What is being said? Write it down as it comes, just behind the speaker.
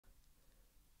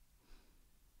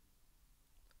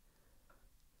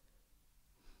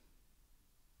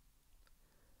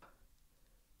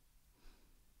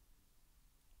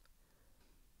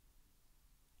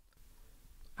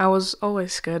I was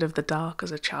always scared of the dark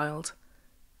as a child,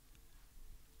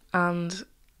 and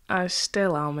I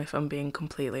still am if I'm being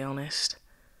completely honest.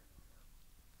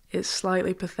 It's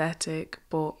slightly pathetic,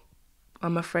 but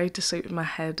I'm afraid to sleep with my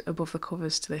head above the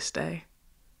covers to this day.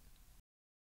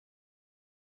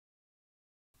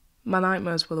 My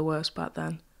nightmares were the worst back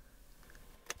then.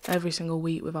 Every single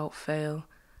week without fail,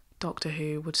 Doctor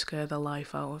Who would scare the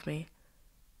life out of me,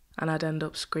 and I'd end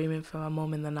up screaming for my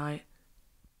mum in the night.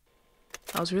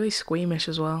 I was really squeamish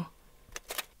as well.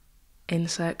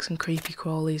 Insects and creepy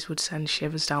crawlies would send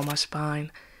shivers down my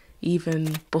spine,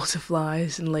 even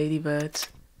butterflies and ladybirds.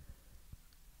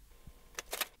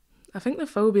 I think the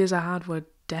phobias I had were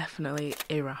definitely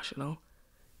irrational.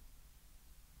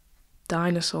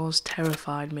 Dinosaurs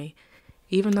terrified me,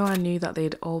 even though I knew that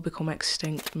they'd all become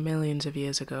extinct millions of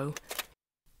years ago.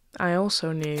 I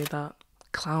also knew that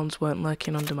clowns weren't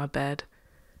lurking under my bed,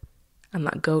 and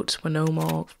that goats were no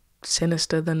more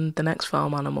sinister than the next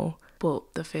farm animal,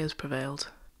 but the fears prevailed.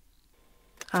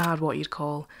 I had what you'd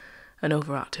call an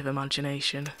overactive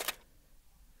imagination.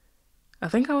 I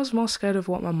think I was more scared of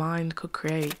what my mind could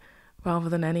create rather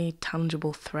than any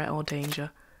tangible threat or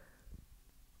danger.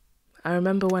 I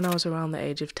remember when I was around the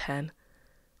age of 10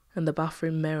 and the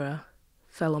bathroom mirror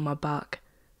fell on my back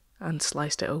and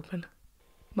sliced it open.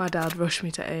 My dad rushed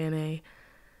me to A&E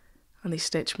and they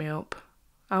stitched me up.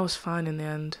 I was fine in the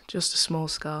end, just a small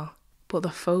scar, but the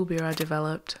phobia I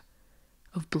developed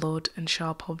of blood and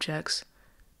sharp objects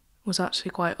was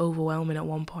actually quite overwhelming at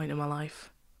one point in my life.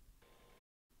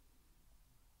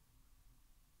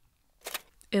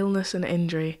 Illness and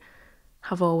injury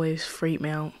have always freaked me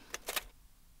out.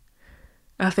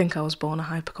 I think I was born a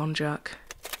hypochondriac.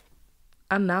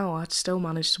 And now I'd still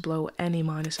manage to blow any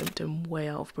minor symptom way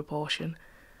out of proportion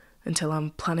until I'm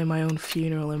planning my own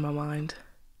funeral in my mind.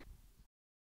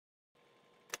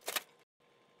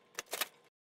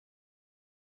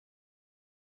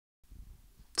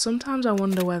 Sometimes I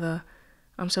wonder whether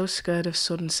I'm so scared of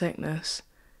sudden sickness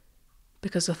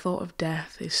because the thought of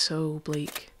death is so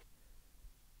bleak.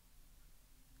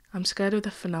 I'm scared of the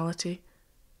finality,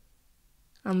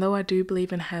 and though I do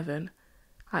believe in heaven,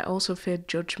 I also fear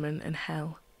judgment and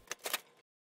hell.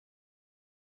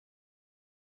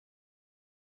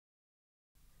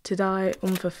 To die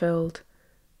unfulfilled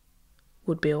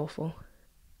would be awful.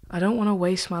 I don't want to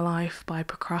waste my life by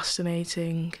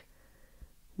procrastinating,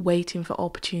 waiting for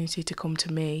opportunity to come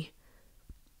to me,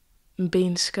 and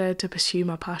being scared to pursue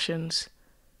my passions.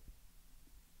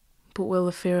 But will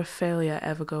the fear of failure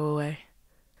ever go away?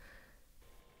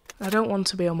 I don't want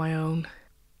to be on my own,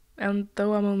 and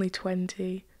though I'm only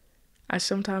 20, I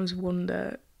sometimes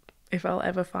wonder if I'll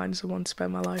ever find someone to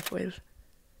spend my life with.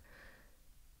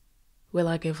 Will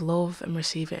I give love and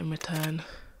receive it in return?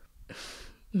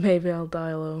 Maybe I'll die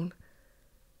alone.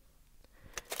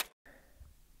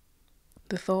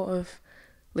 The thought of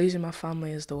losing my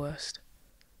family is the worst.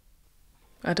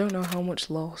 I don't know how much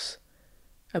loss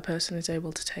a person is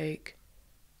able to take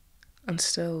and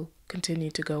still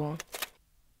continue to go on.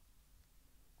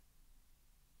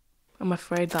 I'm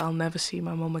afraid that I'll never see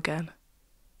my mum again.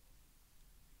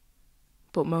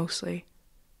 But mostly,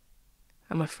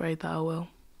 I'm afraid that I will.